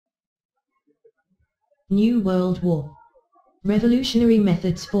New World War. Revolutionary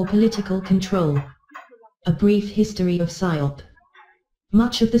methods for political control. A brief history of Psyop.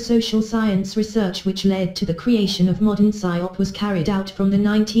 Much of the social science research which led to the creation of modern Psyop was carried out from the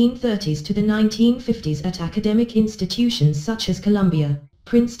 1930s to the 1950s at academic institutions such as Columbia,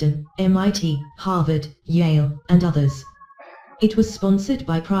 Princeton, MIT, Harvard, Yale, and others. It was sponsored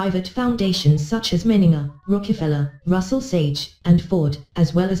by private foundations such as Menninger, Rockefeller, Russell Sage, and Ford,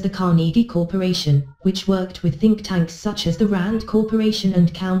 as well as the Carnegie Corporation, which worked with think tanks such as the Rand Corporation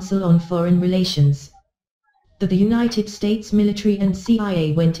and Council on Foreign Relations. The United States military and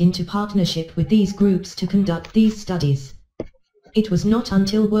CIA went into partnership with these groups to conduct these studies. It was not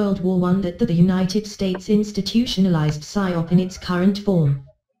until World War I that the United States institutionalized Psyop in its current form.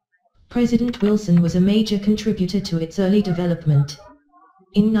 President Wilson was a major contributor to its early development.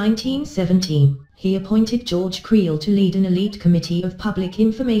 In 1917, he appointed George Creel to lead an elite committee of public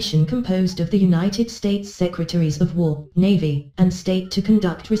information composed of the United States Secretaries of War, Navy, and State to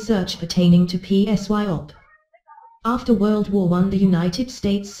conduct research pertaining to Psyop. After World War I, the United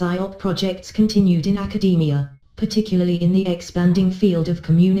States Psyop projects continued in academia, particularly in the expanding field of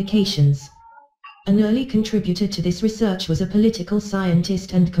communications. An early contributor to this research was a political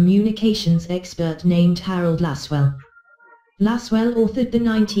scientist and communications expert named Harold Lasswell. Lasswell authored the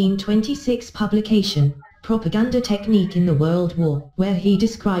 1926 publication, Propaganda Technique in the World War, where he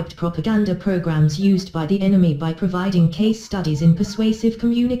described propaganda programs used by the enemy by providing case studies in persuasive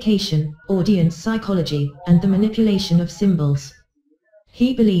communication, audience psychology, and the manipulation of symbols.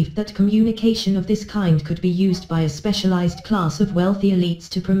 He believed that communication of this kind could be used by a specialized class of wealthy elites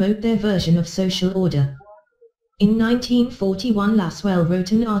to promote their version of social order. In 1941, Lasswell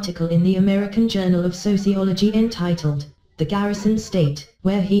wrote an article in the American Journal of Sociology entitled, The Garrison State,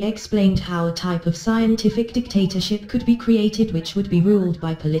 where he explained how a type of scientific dictatorship could be created which would be ruled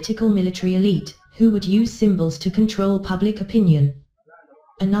by political military elite, who would use symbols to control public opinion.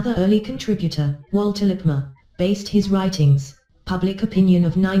 Another early contributor, Walter Lippmann, based his writings, Public Opinion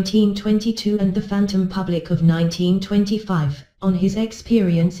of 1922 and The Phantom Public of 1925, on his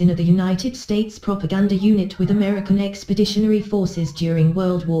experience in the United States propaganda unit with American expeditionary forces during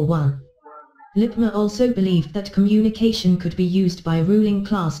World War I. Lippmann also believed that communication could be used by a ruling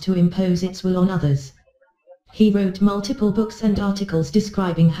class to impose its will on others. He wrote multiple books and articles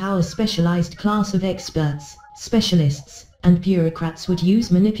describing how a specialized class of experts, specialists, and bureaucrats would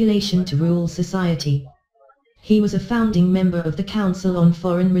use manipulation to rule society. He was a founding member of the Council on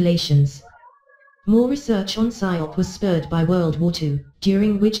Foreign Relations. More research on Psyop was spurred by World War II,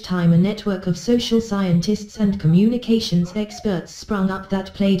 during which time a network of social scientists and communications experts sprung up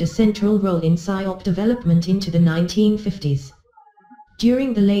that played a central role in Psyop development into the 1950s.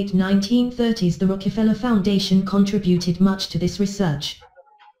 During the late 1930s, the Rockefeller Foundation contributed much to this research.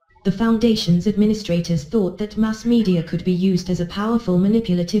 The foundation's administrators thought that mass media could be used as a powerful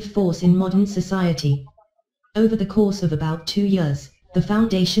manipulative force in modern society. Over the course of about 2 years, the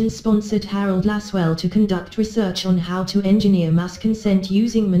foundation sponsored Harold Lasswell to conduct research on how to engineer mass consent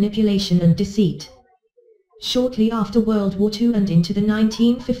using manipulation and deceit. Shortly after World War II and into the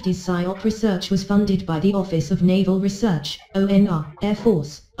 1950s, Psyop research was funded by the Office of Naval Research, ONR, Air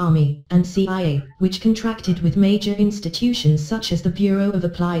Force, Army, and CIA, which contracted with major institutions such as the Bureau of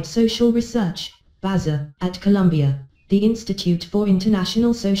Applied Social Research, BASA, at Columbia, the Institute for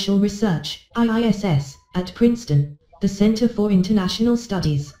International Social Research, IISS, at Princeton, the Center for International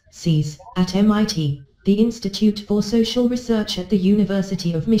Studies, CIS, at MIT, the Institute for Social Research at the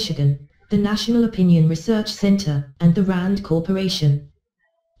University of Michigan, the National Opinion Research Center, and the Rand Corporation.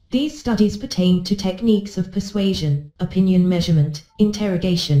 These studies pertained to techniques of persuasion, opinion measurement,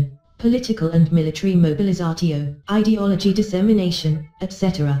 interrogation, political and military mobilizatio, ideology dissemination,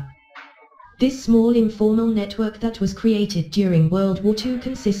 etc. This small informal network that was created during World War II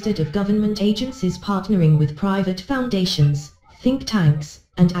consisted of government agencies partnering with private foundations, think tanks,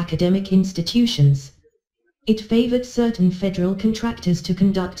 and academic institutions. It favored certain federal contractors to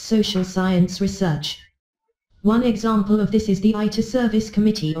conduct social science research. One example of this is the ITA Service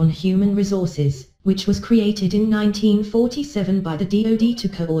Committee on Human Resources, which was created in 1947 by the DoD to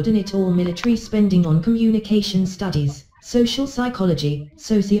coordinate all military spending on communication studies, social psychology,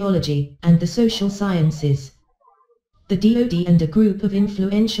 sociology, and the social sciences. The DoD and a group of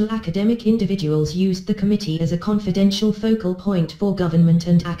influential academic individuals used the committee as a confidential focal point for government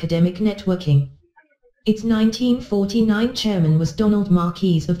and academic networking. Its 1949 chairman was Donald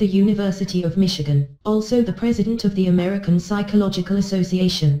Marquise of the University of Michigan, also the president of the American Psychological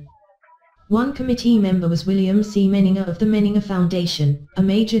Association. One committee member was William C. Menninger of the Menninger Foundation, a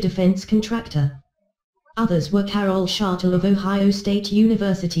major defense contractor. Others were Carol Shartle of Ohio State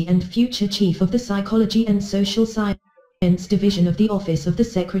University and future chief of the Psychology and Social Science Division of the Office of the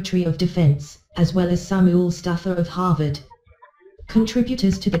Secretary of Defense, as well as Samuel Stauffer of Harvard.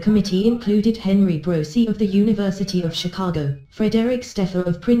 Contributors to the committee included Henry Brosey of the University of Chicago, Frederick Steffer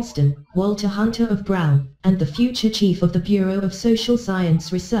of Princeton, Walter Hunter of Brown, and the future chief of the Bureau of Social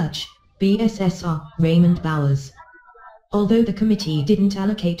Science Research, BSSR, Raymond Bowers. Although the committee didn't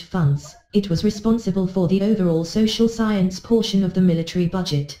allocate funds, it was responsible for the overall social science portion of the military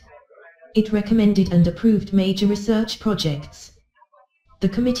budget. It recommended and approved major research projects. The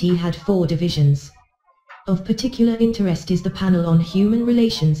committee had 4 divisions. Of particular interest is the Panel on Human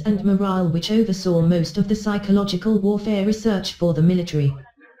Relations and Morale, which oversaw most of the psychological warfare research for the military.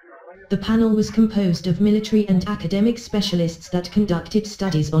 The panel was composed of military and academic specialists that conducted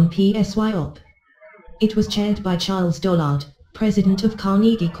studies on Psyop. It was chaired by Charles Dollard, president of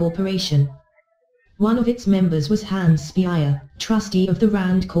Carnegie Corporation. One of its members was Hans Speyer, trustee of the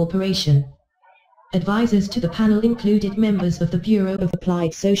Rand Corporation. Advisors to the panel included members of the Bureau of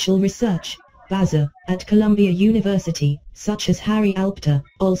Applied Social Research, BASA, at Columbia University, such as Harry Alpter,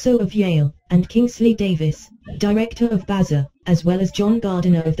 also of Yale, and Kingsley Davis, director of BASA, as well as John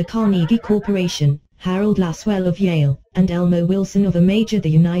Gardiner of the Carnegie Corporation, Harold Laswell of Yale, and Elmo Wilson of a major the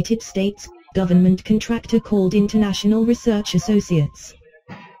United States government contractor called International Research Associates.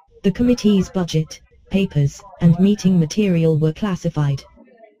 The committee's budget, papers, and meeting material were classified.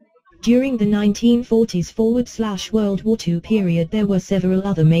 During the 1940s/World War II period, there were several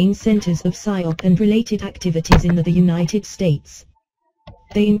other main centers of Psyop and related activities in the United States.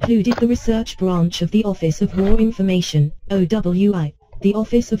 They included the research branch of the Office of War Information, OWI, the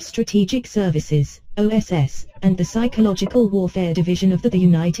Office of Strategic Services, OSS, and the Psychological Warfare Division of the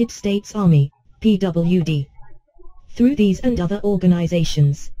United States Army, PWD. Through these and other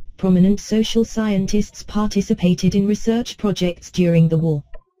organizations, prominent social scientists participated in research projects during the war.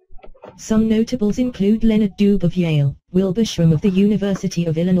 Some notables include Leonard Doob of Yale, Wilbur Schramm of the University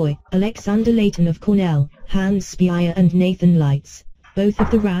of Illinois, Alexander Layton of Cornell, Hans Speyer and Nathan Leitz, both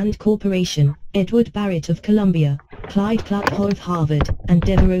of the Rand Corporation, Edward Barrett of Columbia, Clyde Kluckhoff of Harvard, and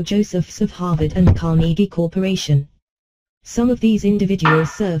Devereux Josephs of Harvard and Carnegie Corporation. Some of these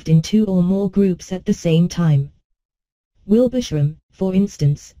individuals served in 2 or more groups at the same time. Wilbur Schramm, for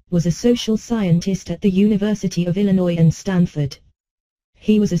instance, was a social scientist at the University of Illinois and Stanford.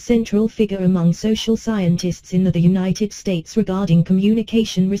 He was a central figure among social scientists in the United States regarding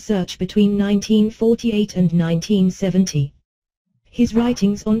communication research between 1948 and 1970. His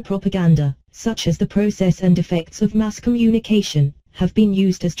writings on propaganda, such as The Process and Effects of Mass Communication, have been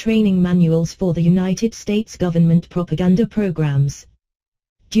used as training manuals for the United States government propaganda programs.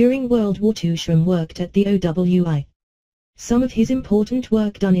 During World War II, Schramm worked at the OWI. Some of his important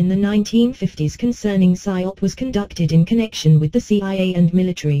work done in the 1950s concerning Psyop was conducted in connection with the CIA and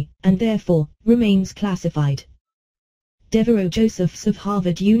military, and therefore, remains classified. Devereux Josephs of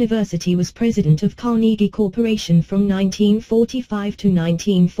Harvard University was president of Carnegie Corporation from 1945 to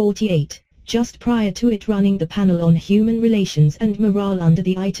 1948, just prior to it running the Panel on Human Relations and Morale under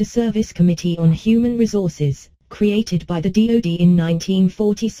the ITA Service Committee on Human Resources, created by the DoD in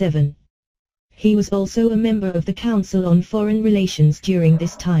 1947. He was also a member of the Council on Foreign Relations during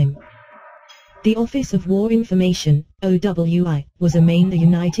this time. The Office of War Information, OWI, was a main the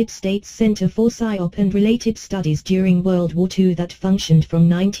United States Center for Psyop and related studies during World War II that functioned from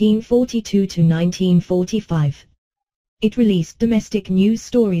 1942 to 1945. It released domestic news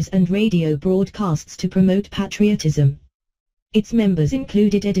stories and radio broadcasts to promote patriotism. Its members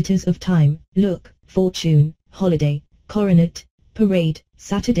included editors of Time, Look, Fortune, Holiday, Coronet, Parade,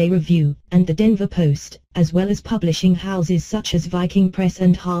 Saturday Review, and the Denver Post, as well as publishing houses such as Viking Press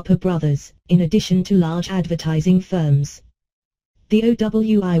and Harper Brothers, in addition to large advertising firms. The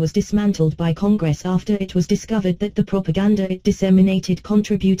OWI was dismantled by Congress after it was discovered that the propaganda it disseminated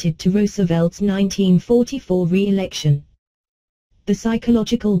contributed to Roosevelt's 1944 re-election. The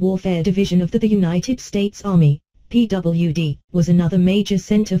Psychological Warfare Division of the United States Army, PWD, was another major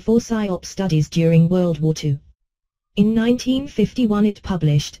center for Psyop studies during World War II. In 1951 it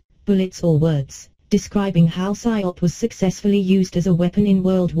published, Bullets or Words, describing how Psyop was successfully used as a weapon in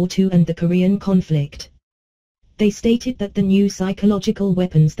World War II and the Korean conflict. They stated that the new psychological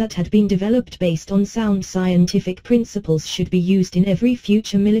weapons that had been developed based on sound scientific principles should be used in every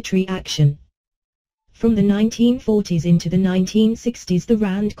future military action. From the 1940s into the 1960s, the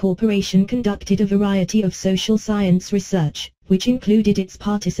Rand Corporation conducted a variety of social science research, which included its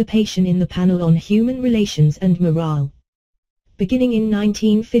participation in the Panel on Human Relations and Morale. Beginning in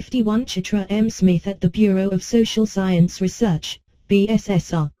 1951, Chitra M. Smith at the Bureau of Social Science Research,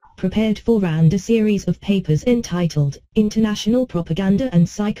 BSSR, prepared for Rand a series of papers entitled International Propaganda and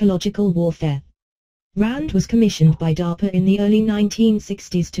Psychological Warfare. Rand was commissioned by DARPA in the early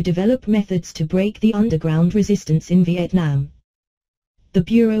 1960s to develop methods to break the underground resistance in Vietnam. The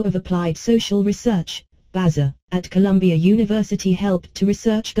Bureau of Applied Social Research, BASA, at Columbia University helped to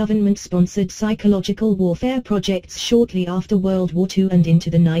research government-sponsored psychological warfare projects shortly after World War II and into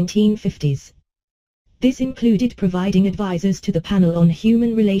the 1950s. This included providing advisors to the Panel on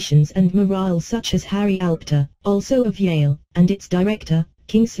Human Relations and Morale such as Harry Alpter, also of Yale, and its director,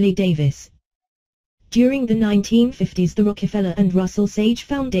 Kingsley Davis. During the 1950s, the Rockefeller and Russell Sage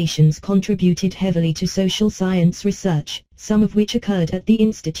Foundations contributed heavily to social science research, some of which occurred at the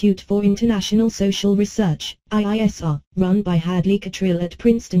Institute for International Social Research, IISR, run by Hadley Cottrell at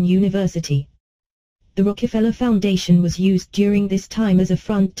Princeton University. The Rockefeller Foundation was used during this time as a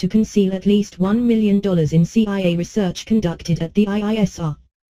front to conceal at least $1 million in CIA research conducted at the IISR.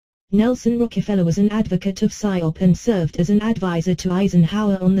 Nelson Rockefeller was an advocate of Psyop and served as an advisor to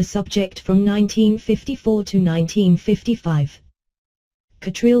Eisenhower on the subject from 1954 to 1955.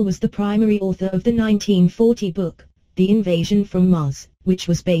 Cottrell was the primary author of the 1940 book, The Invasion from Mars, which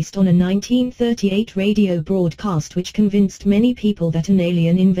was based on a 1938 radio broadcast which convinced many people that an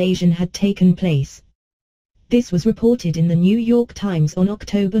alien invasion had taken place. This was reported in the New York Times on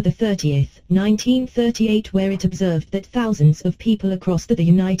October 30, 1938, where it observed that thousands of people across the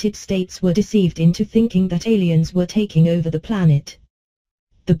United States were deceived into thinking that aliens were taking over the planet.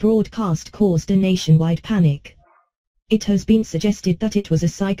 The broadcast caused a nationwide panic. It has been suggested that it was a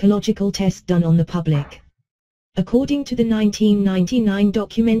psychological test done on the public. According to the 1999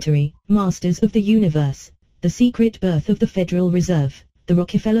 documentary, Masters of the Universe, The Secret Birth of the Federal Reserve, the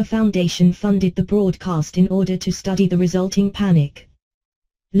Rockefeller Foundation funded the broadcast in order to study the resulting panic.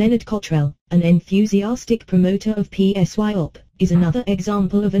 Leonard Cottrell, an enthusiastic promoter of Psyop, is another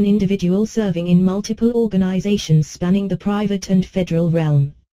example of an individual serving in multiple organizations spanning the private and federal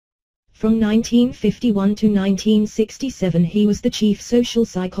realm. From 1951 to 1967 he was the chief social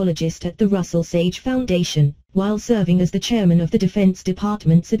psychologist at the Russell Sage Foundation, while serving as the chairman of the Defense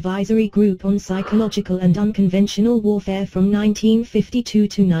Department's Advisory Group on Psychological and Unconventional Warfare from 1952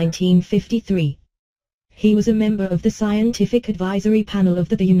 to 1953. He was a member of the Scientific Advisory Panel of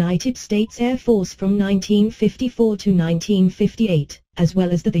the United States Air Force from 1954 to 1958, as well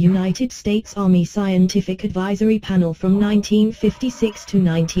as the United States Army Scientific Advisory Panel from 1956 to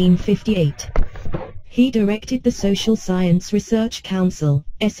 1958. He directed the Social Science Research Council,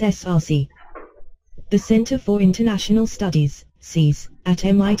 SSRC. The Center for International Studies, CIS, at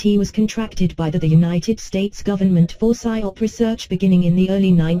MIT was contracted by the United States government for Psyop research beginning in the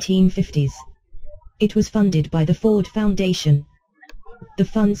early 1950s. It was funded by the Ford Foundation. The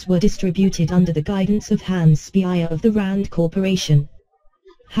funds were distributed under the guidance of Hans Speyer of the Rand Corporation.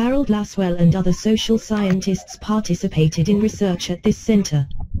 Harold Lasswell and other social scientists participated in research at this center.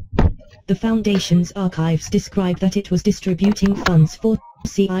 The Foundation's archives describe that it was distributing funds for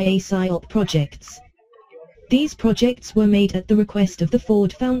CIA Psyop projects. These projects were made at the request of the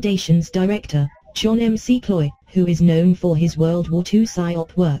Ford Foundation's director, John M. C. Cloy, who is known for his World War II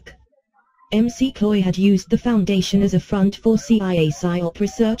Psyop work. M. C. Cloy had used the Foundation as a front for CIA Psyop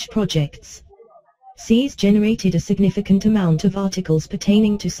research projects. CIS generated a significant amount of articles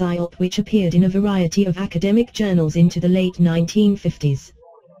pertaining to Psyop which appeared in a variety of academic journals into the late 1950s.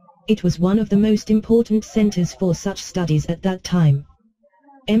 It was one of the most important centers for such studies at that time.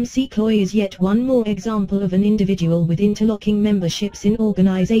 M. C. Cloy is yet one more example of an individual with interlocking memberships in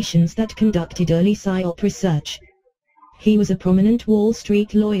organizations that conducted early Psyop research. He was a prominent Wall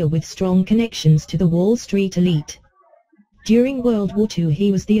Street lawyer with strong connections to the Wall Street elite. During World War II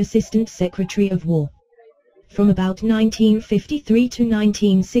he was the Assistant Secretary of War. From about 1953 to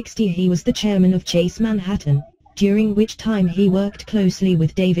 1960 he was the chairman of Chase Manhattan, during which time he worked closely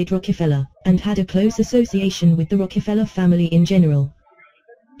with David Rockefeller, and had a close association with the Rockefeller family in general.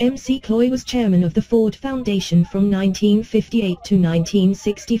 M. C. Cloy was chairman of the Ford Foundation from 1958 to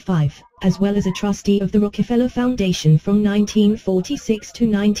 1965, as well as a trustee of the Rockefeller Foundation from 1946 to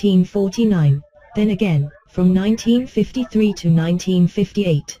 1949, then again, from 1953 to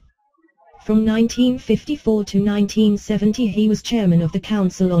 1958. From 1954 to 1970 he was chairman of the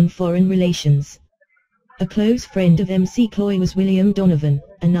Council on Foreign Relations. A close friend of M. C. Cloy was William Donovan,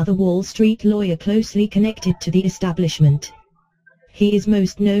 another Wall Street lawyer closely connected to the establishment. He is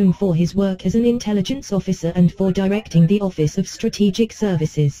most known for his work as an intelligence officer and for directing the Office of Strategic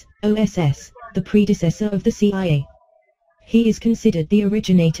Services, OSS, the predecessor of the CIA. He is considered the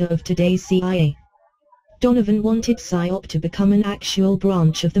originator of today's CIA. Donovan wanted Psyop to become an actual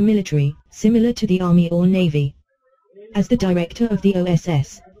branch of the military, similar to the Army or Navy. As the director of the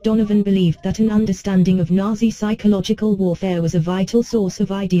OSS, Donovan believed that an understanding of Nazi psychological warfare was a vital source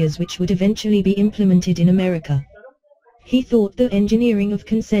of ideas which would eventually be implemented in America. He thought the engineering of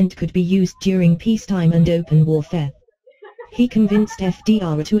consent could be used during peacetime and open warfare. He convinced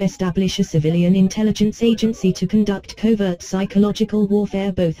FDR to establish a civilian intelligence agency to conduct covert psychological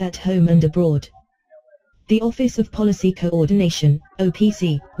warfare both at home and abroad. The Office of Policy Coordination,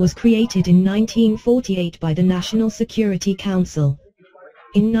 OPC, was created in 1948 by the National Security Council.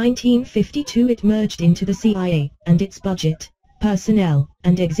 In 1952 it merged into the CIA, and its budget, personnel,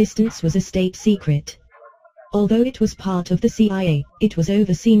 and existence was a state secret. Although it was part of the CIA, it was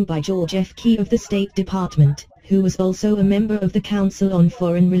overseen by George F. Key of the State Department, who was also a member of the Council on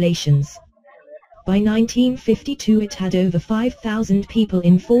Foreign Relations. By 1952 it had over 5,000 people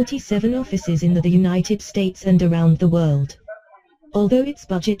in 47 offices in the United States and around the world. Although its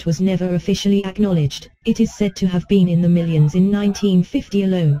budget was never officially acknowledged, it is said to have been in the millions in 1950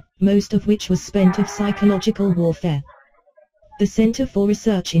 alone, most of which was spent of psychological warfare. The Center for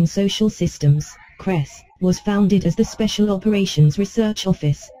Research in Social Systems, CRES, was founded as the Special Operations Research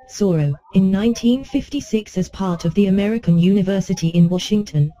Office, SORO, in 1956 as part of the American University in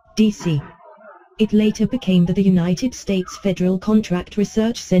Washington, D.C. It later became the United States Federal Contract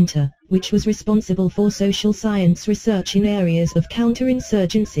Research Center, which was responsible for social science research in areas of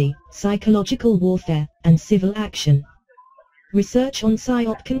counterinsurgency, psychological warfare, and civil action. Research on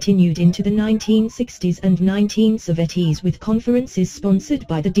Psyop continued into the 1960s and 1970s with conferences sponsored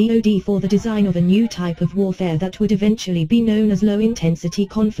by the DoD for the design of a new type of warfare that would eventually be known as low-intensity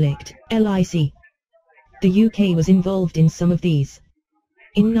conflict, LIC. The UK was involved in some of these.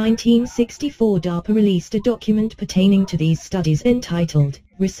 In 1964 DARPA released a document pertaining to these studies entitled,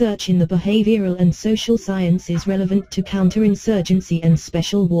 Research in the Behavioral and Social Sciences Relevant to Counterinsurgency and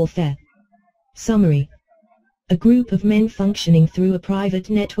Special Warfare. Summary. A group of men functioning through a private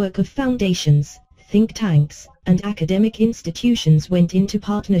network of foundations, think tanks, and academic institutions went into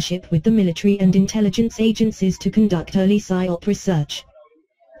partnership with the military and intelligence agencies to conduct early Psyop research.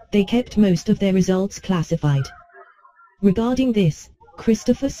 They kept most of their results classified. Regarding this,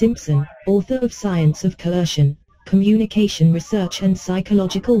 Christopher Simpson, author of Science of Coercion, Communication Research and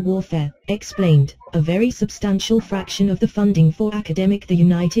Psychological Warfare, explained, a very substantial fraction of the funding for academic the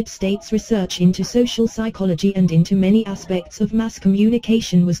United States research into social psychology and into many aspects of mass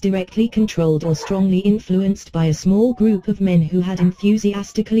communication was directly controlled or strongly influenced by a small group of men who had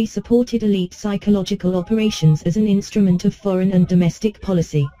enthusiastically supported elite psychological operations as an instrument of foreign and domestic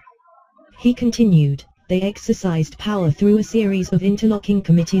policy. He continued. They exercised power through a series of interlocking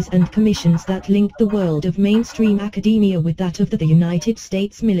committees and commissions that linked the world of mainstream academia with that of the United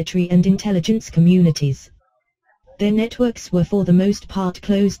States military and intelligence communities. Their networks were for the most part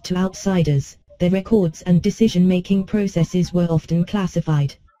closed to outsiders, their records and decision-making processes were often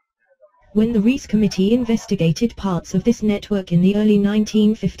classified. When the Reese Committee investigated parts of this network in the early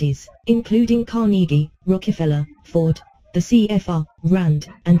 1950s, including Carnegie, Rockefeller, Ford, the CFR, Rand,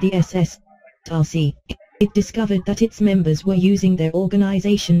 and the SSRC, it discovered that its members were using their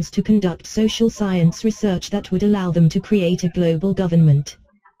organizations to conduct social science research that would allow them to create a global government.